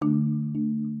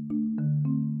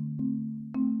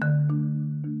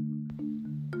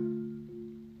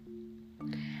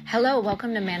Hello,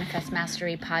 welcome to Manifest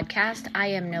Mastery Podcast. I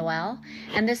am Noelle,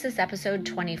 and this is episode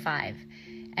 25.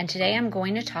 And today I'm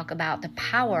going to talk about the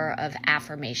power of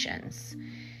affirmations.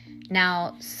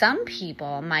 Now, some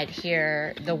people might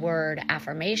hear the word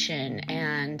affirmation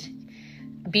and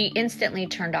be instantly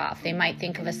turned off. They might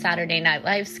think of a Saturday Night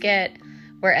Live skit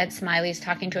where Ed Smiley's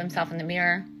talking to himself in the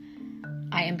mirror.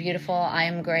 I am beautiful, I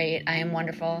am great, I am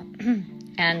wonderful.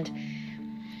 And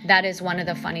that is one of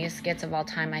the funniest skits of all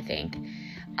time, I think.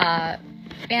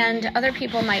 And other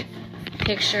people might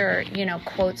picture,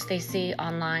 quotes they see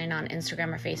online on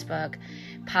Instagram or Facebook,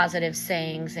 positive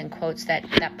sayings and quotes that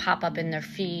pop up in their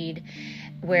feed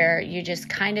where you just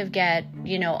kind of get,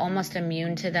 almost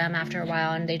immune to them after a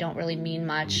while and they don't really mean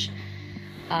much.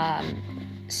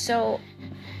 So,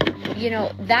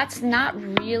 that's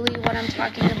not really what I'm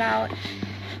talking about.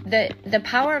 The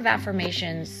power of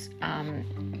affirmations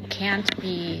can't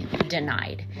be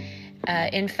denied.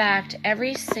 In fact,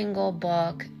 every single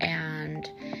book and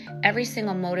every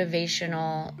single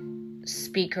motivational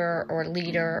speaker or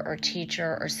leader or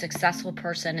teacher or successful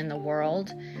person in the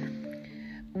world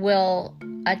will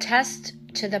attest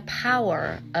to the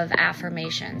power of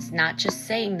affirmations, not just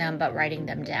saying them, but writing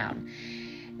them down.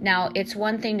 Now, it's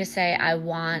one thing to say, I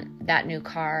want that new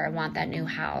car, I want that new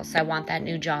house, I want that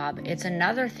new job. It's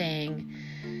another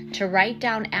thing to write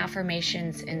down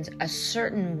affirmations in a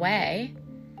certain way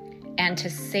and to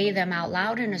say them out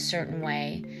loud in a certain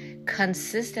way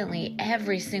consistently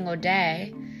every single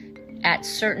day at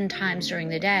certain times during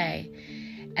the day.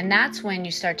 And that's when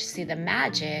you start to see the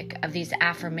magic of these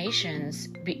affirmations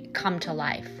come to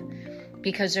life,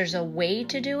 because there's a way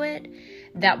to do it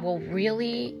that will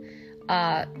really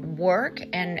work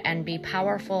and be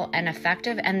powerful and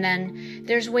effective. And then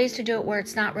there's ways to do it where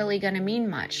it's not really going to mean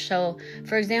much. So,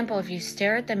 for example, if you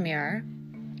stare at the mirror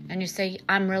and you say,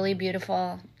 I'm really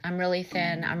beautiful, I'm really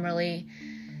thin, I'm really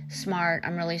smart,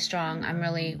 I'm really strong, I'm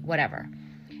really whatever.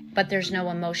 But there's no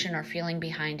emotion or feeling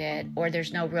behind it, or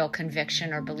there's no real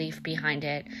conviction or belief behind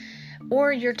it.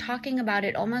 Or you're talking about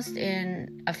it almost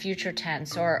in a future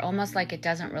tense, or almost like it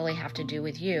doesn't really have to do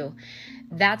with you.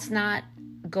 That's not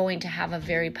going to have a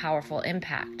very powerful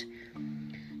impact.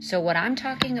 So what I'm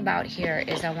talking about here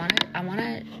is I want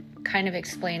to kind of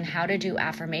explain how to do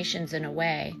affirmations in a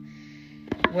way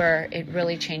where it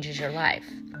really changes your life.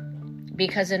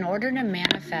 Because in order to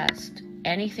manifest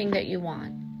anything that you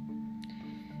want,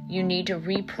 you need to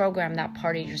reprogram that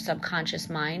part of your subconscious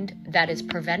mind that is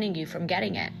preventing you from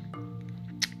getting it.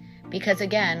 Because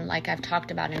again, like I've talked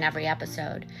about in every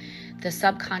episode, the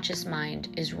subconscious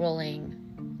mind is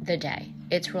ruling the day.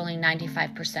 It's ruling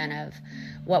 95% of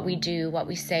what we do, what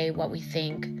we say, what we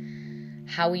think,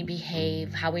 how we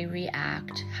behave, how we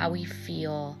react, how we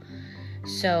feel.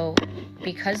 So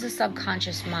because the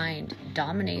subconscious mind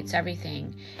dominates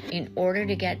everything, in order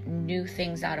to get new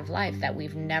things out of life that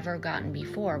we've never gotten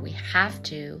before, we have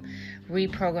to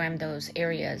reprogram those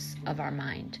areas of our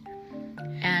mind.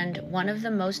 And one of the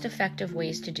most effective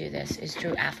ways to do this is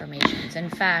through affirmations. In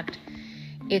fact,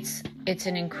 it's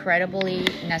an incredibly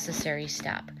necessary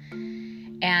step.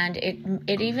 And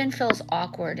it even feels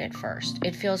awkward at first.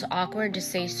 It feels awkward to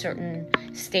say certain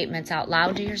statements out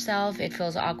loud to yourself. It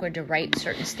feels awkward to write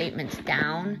certain statements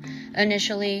down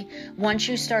initially. Once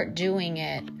you start doing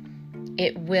it,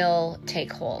 it will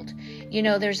take hold.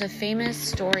 There's a famous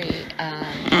story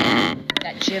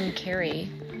that Jim Carrey,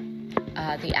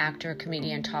 the actor,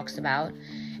 comedian, talks about.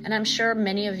 And I'm sure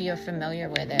many of you are familiar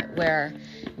with it, where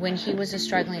when he was a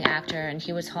struggling actor and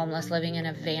he was homeless, living in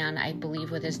a van, I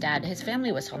believe, with his dad. His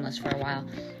family was homeless for a while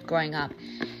growing up.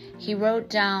 He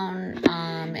wrote down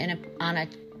on a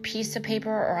piece of paper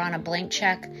or on a blank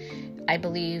check, I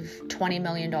believe, $20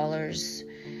 million.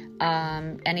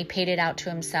 And he paid it out to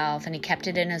himself, and he kept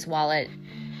it in his wallet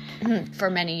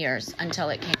for many years until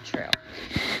it came true.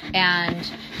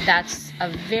 And that's a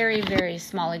very, very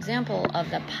small example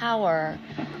of the power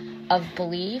of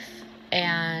belief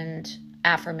and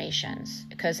affirmations,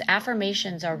 because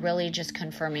affirmations are really just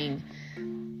confirming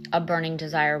a burning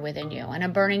desire within you. And a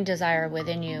burning desire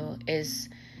within you is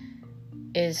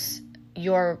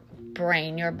your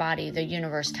brain, your body, the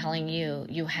universe telling you,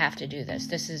 you have to do this.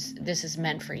 This is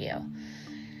meant for you.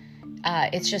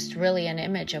 It's just really an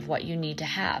image of what you need to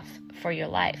have for your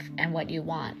life and what you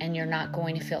want, and you're not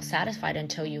going to feel satisfied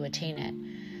until you attain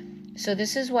it. So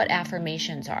this is what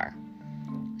affirmations are.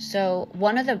 So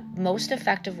one of the most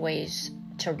effective ways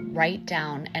to write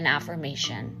down an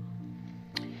affirmation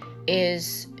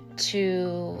is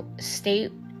to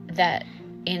state that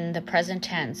in the present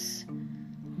tense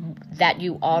that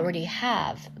you already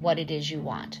have what it is you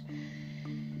want.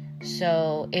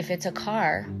 So if it's a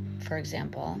car, for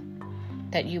example,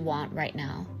 that you want right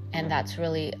now, And that's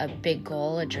really a big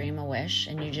goal, a dream, a wish.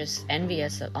 And you're just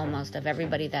envious almost of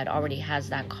everybody that already has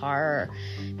that car, or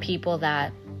people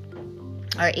that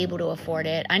are able to afford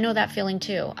it. I know that feeling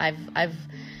too. I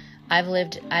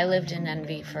lived in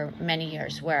envy for many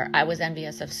years, where I was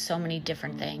envious of so many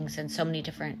different things and so many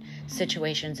different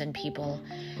situations and people.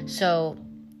 So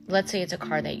let's say it's a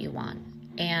car that you want,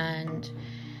 and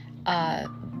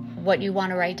what you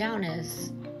want to write down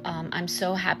is, I'm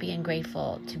so happy and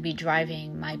grateful to be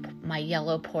driving my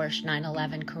yellow Porsche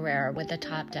 911 Carrera with the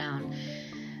top down.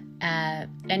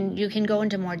 And you can go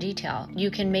into more detail.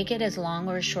 You can make it as long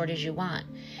or as short as you want,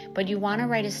 but you want to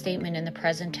write a statement in the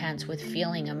present tense with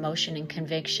feeling, emotion, and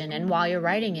conviction. And while you're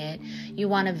writing it, you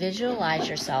want to visualize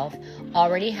yourself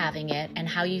already having it and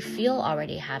how you feel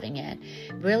already having it.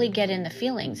 Really get in the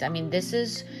feelings. I mean, this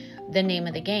is the name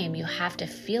of the game. You have to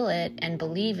feel it and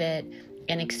believe it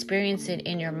and experience it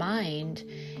in your mind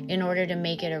in order to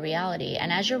make it a reality.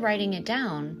 And as you're writing it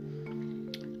down,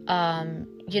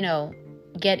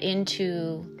 get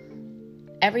into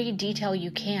every detail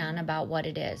you can about what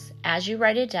it is. As you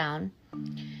write it down,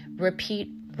 repeat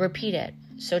it.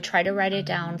 So try to write it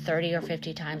down 30 or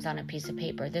 50 times on a piece of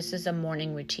paper. This is a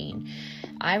morning routine.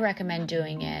 I recommend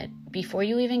doing it before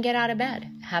you even get out of bed.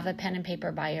 Have a pen and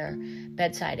paper by your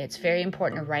bedside. It's very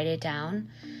important to write it down.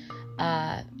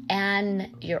 And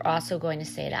you're also going to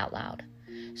say it out loud.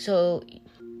 So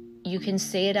you can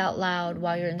say it out loud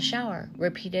while you're in the shower.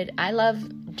 Repeat it. I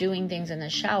love doing things in the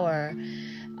shower,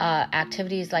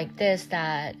 activities like this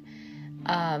that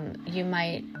you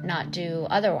might not do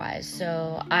otherwise.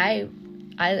 So I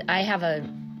have a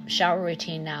shower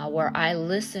routine now where I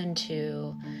listen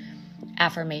to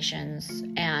affirmations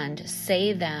and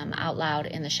say them out loud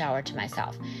in the shower to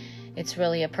myself. It's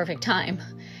really a perfect time.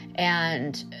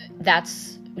 And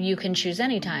you can choose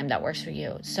any time that works for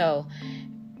you. So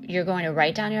you're going to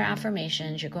write down your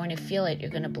affirmations. You're going to feel it. You're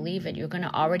going to believe it. You're going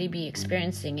to already be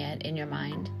experiencing it in your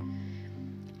mind.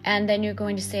 And then you're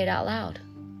going to say it out loud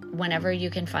whenever you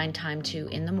can find time to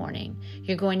in the morning.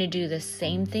 You're going to do the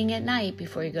same thing at night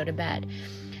before you go to bed.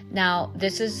 Now,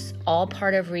 this is all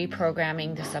part of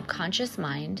reprogramming the subconscious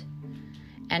mind.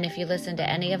 And if you listen to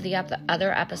any of the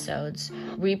other episodes,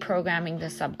 reprogramming the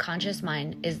subconscious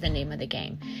mind is the name of the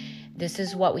game. This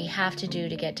is what we have to do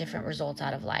to get different results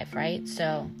out of life, right?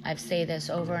 So I've said this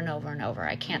over and over and over.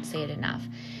 I can't say it enough.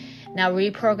 Now,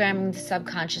 reprogramming the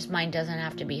subconscious mind doesn't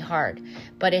have to be hard,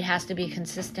 but it has to be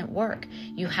consistent work.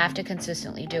 You have to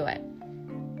consistently do it.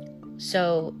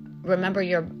 So remember,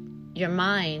 your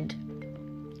mind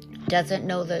doesn't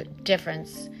know the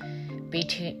difference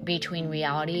between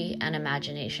reality and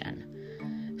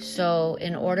imagination. So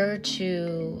in order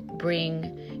to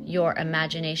bring your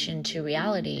imagination to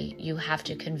reality, you have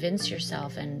to convince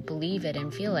yourself and believe it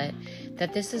and feel it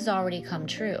that this has already come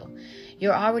true.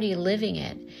 You're already living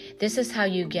it. This is how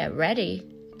you get ready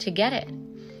to get it.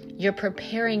 You're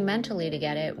preparing mentally to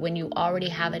get it when you already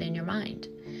have it in your mind.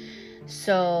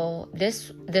 So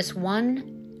this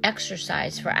one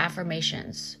exercise for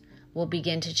affirmations will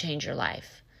begin to change your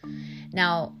life.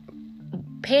 Now,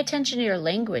 pay attention to your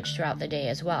language throughout the day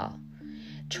as well.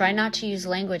 Try not to use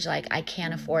language like, I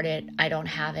can't afford it, I don't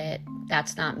have it,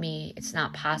 that's not me, it's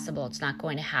not possible, it's not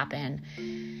going to happen,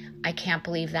 I can't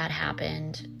believe that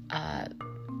happened.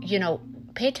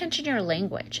 Pay attention to your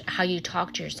language, how you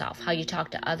talk to yourself, how you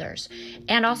talk to others,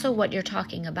 and also what you're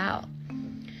talking about.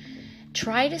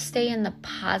 Try to stay in the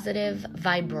positive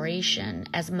vibration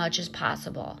as much as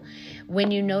possible.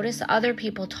 When you notice other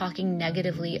people talking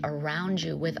negatively around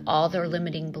you with all their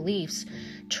limiting beliefs,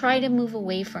 try to move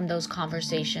away from those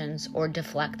conversations or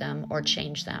deflect them or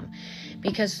change them.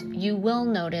 Because you will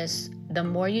notice the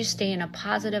more you stay in a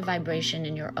positive vibration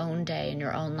in your own day, in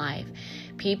your own life,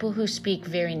 people who speak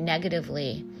very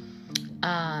negatively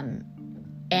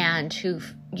and who,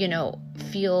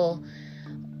 feel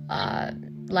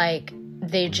like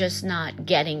they're just not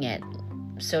getting it,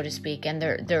 so to speak, and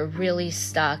they're really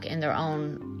stuck in their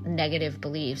own negative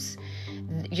beliefs,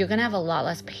 you're going to have a lot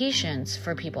less patience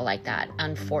for people like that,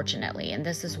 unfortunately, and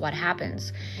this is what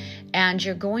happens. And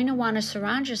you're going to want to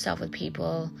surround yourself with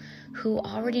people who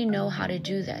already know how to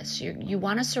do this. You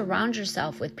want to surround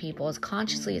yourself with people as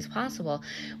consciously as possible,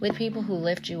 with people who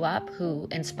lift you up, who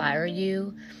inspire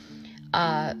you,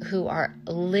 who are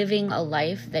living a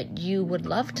life that you would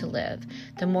love to live.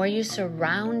 The more you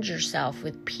surround yourself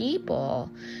with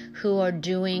people who are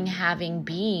doing, having,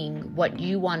 being what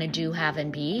you want to do, have,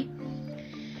 and be,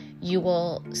 you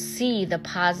will see the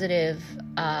positive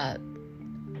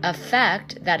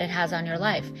effect that it has on your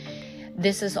life.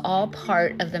 This is all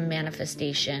part of the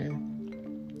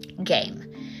manifestation game.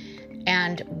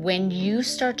 And when you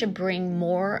start to bring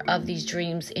more of these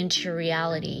dreams into your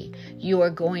reality,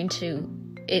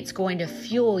 it's going to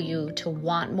fuel you to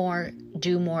want more,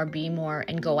 do more, be more,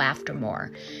 and go after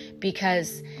more.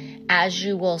 Because as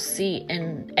you will see,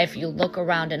 and if you look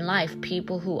around in life,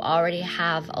 people who already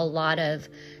have a lot of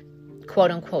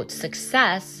quote unquote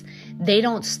success, they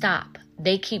don't stop.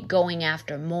 They keep going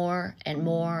after more and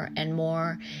more and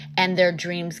more, and their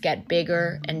dreams get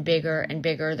bigger and bigger and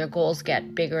bigger. Their goals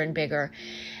get bigger and bigger.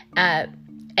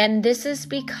 And this is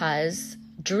because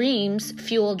dreams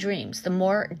fuel dreams. The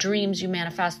more dreams you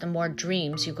manifest, the more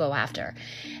dreams you go after.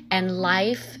 And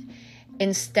life,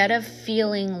 instead of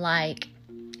feeling like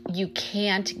you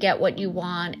can't get what you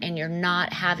want and you're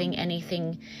not having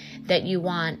anything that you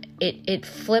want, it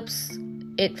flips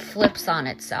on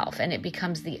itself, and it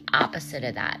becomes the opposite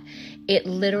of that. It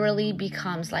literally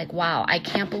becomes like, wow, I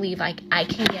can't believe I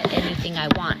can get anything I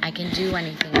want. I can do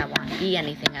anything I want, be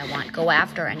anything I want, go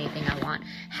after anything I want,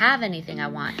 have anything I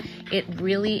want. It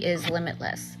really is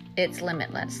limitless. It's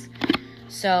limitless.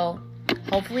 So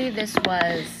hopefully this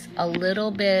was a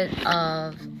little bit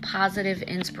of positive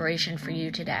inspiration for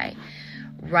you today.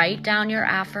 Write down your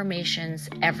affirmations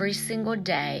every single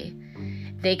day.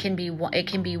 It can be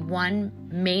one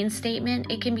main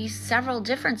statement. It can be several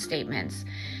different statements.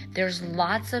 There's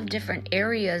lots of different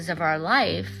areas of our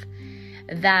life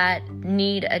that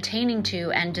need attaining to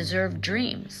and deserve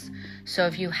dreams. So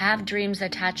if you have dreams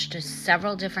attached to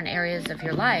several different areas of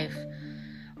your life,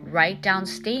 write down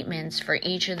statements for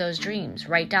each of those dreams.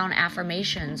 Write down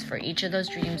affirmations for each of those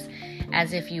dreams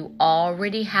as if you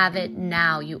already have it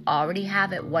now. You already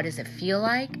have it. What does it feel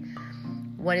like?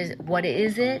 What is it? What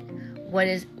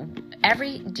is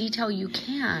every detail you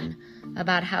can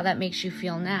about how that makes you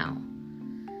feel now.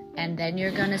 And then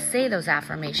you're going to say those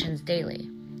affirmations daily.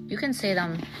 You can say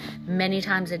them many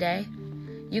times a day.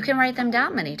 You can write them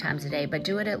down many times a day, but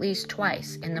do it at least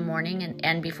twice, in the morning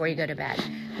and before you go to bed.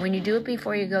 When you do it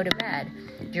before you go to bed,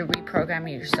 you're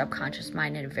reprogramming your subconscious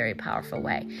mind in a very powerful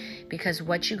way, because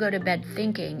what you go to bed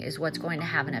thinking is what's going to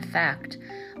have an effect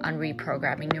on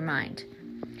reprogramming your mind.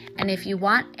 And if you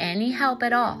want any help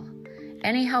at all,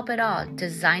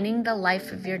 designing the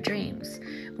life of your dreams,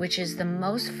 which is the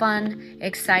most fun,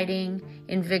 exciting,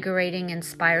 invigorating,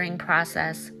 inspiring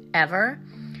process ever,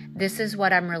 this is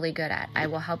what I'm really good at. I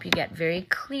will help you get very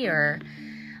clear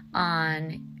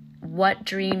on what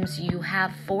dreams you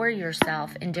have for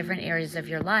yourself in different areas of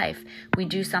your life. We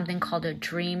do something called a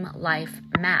dream life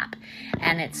map,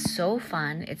 and it's so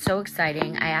fun. It's so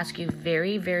exciting. I ask you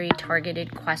very, very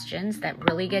targeted questions that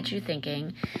really get you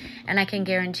thinking, and I can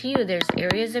guarantee you there's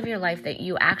areas of your life that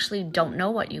you actually don't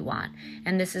know what you want,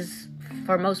 and this is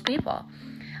for most people.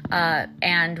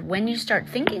 And when you start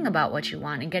thinking about what you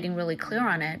want and getting really clear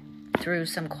on it through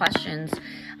some questions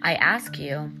I ask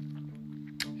you,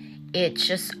 it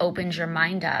just opens your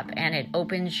mind up, and it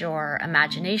opens your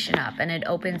imagination up, and it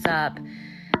opens up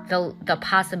the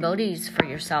possibilities for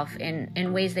yourself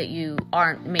in ways that you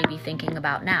aren't maybe thinking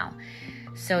about now.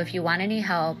 So if you want any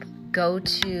help, go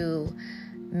to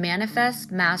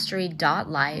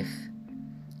manifestmastery.life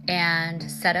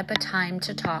and set up a time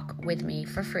to talk with me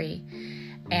for free,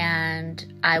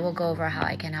 and I will go over how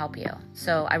I can help you.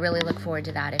 So I really look forward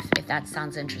to that if that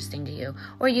sounds interesting to you.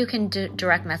 Or you can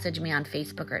direct message me on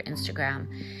Facebook or Instagram.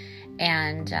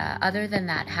 And other than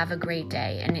that, have a great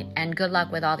day, and good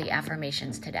luck with all the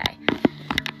affirmations today.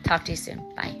 Talk to you soon.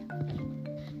 Bye.